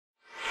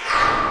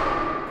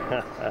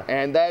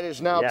And that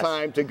is now Yes.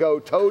 time to go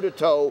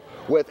toe-to-toe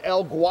with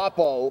El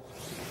Guapo.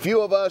 Few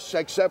of us,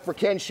 except for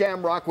Ken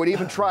Shamrock, would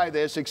even try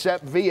this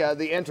except via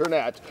the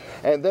internet.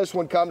 And this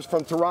one comes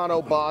from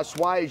Toronto Boss.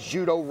 Why is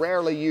Judo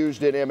rarely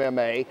used in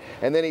MMA?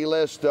 And then he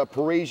lists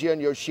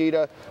Parisian,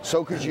 Yoshida,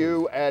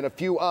 Sokuju, and a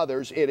few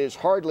others. It is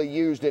hardly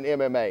used in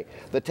MMA.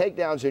 The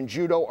takedowns in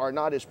Judo are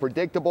not as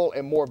predictable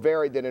and more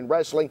varied than in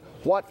wrestling.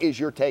 What is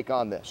your take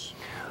on this?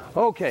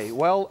 Okay,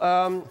 well,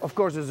 of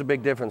course there's a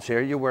big difference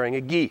here. You're wearing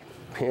a gi,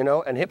 you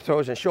know, and hip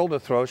throws and shoulder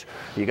throws.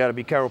 You got to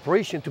be careful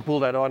Parisian to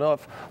pull that on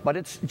off, but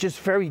it's just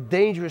very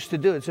dangerous to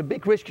do. It's a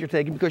big risk you're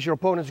taking because your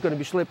opponent's going to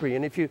be slippery,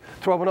 and if you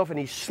throw him off and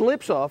he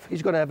slips off,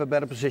 he's going to have a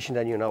better position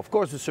than you know. Of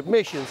course, the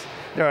submissions,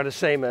 they are the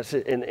same as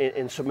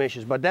in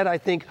submissions, but that I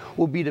think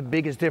will be the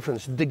biggest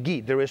difference. The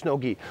gi, there is no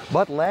gi.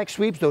 But leg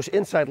sweeps, those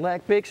inside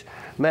leg picks,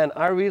 man,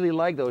 I really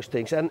like those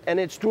things. And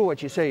it's true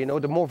what you say, you know,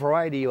 the more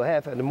variety you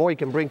have and the more you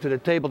can bring to the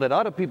table that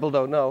other people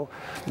don't know,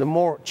 the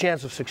more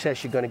chance of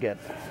success you're going to get.